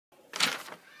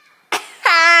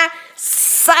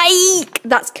psych!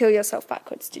 That's kill yourself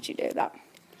backwards. Did you know that?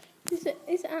 Is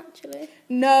it actually?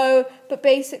 No, but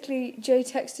basically, Joe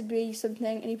texted me something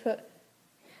and he put...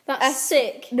 That's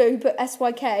sick. No, he put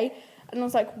SYK. And I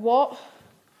was like, what?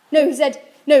 No, he said...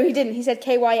 No, he didn't. He said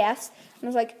KYS. And I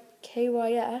was like,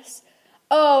 KYS?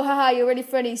 Oh, haha, you're really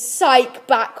funny. Psych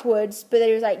backwards. But then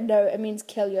he was like, no, it means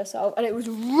kill yourself. And it was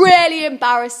really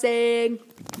embarrassing.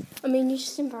 I mean, you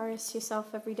just embarrass yourself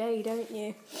every day, don't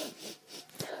you?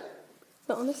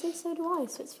 But honestly, so do I,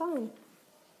 so it's fine.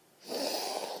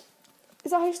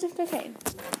 Is that how you sniff cocaine?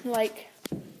 Like...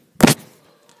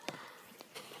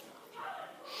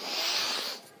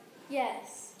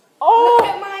 Yes. Oh! Look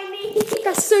at my knees.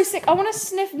 That's so sick. I want to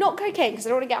sniff, not cocaine, because I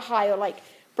don't want to get high or, like,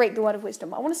 break the word of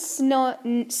wisdom. I want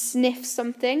to sniff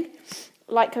something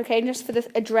like cocaine just for the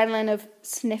adrenaline of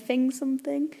sniffing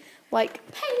something. Like...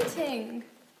 Painting.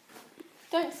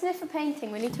 Don't sniff a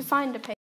painting. We need to find a painting.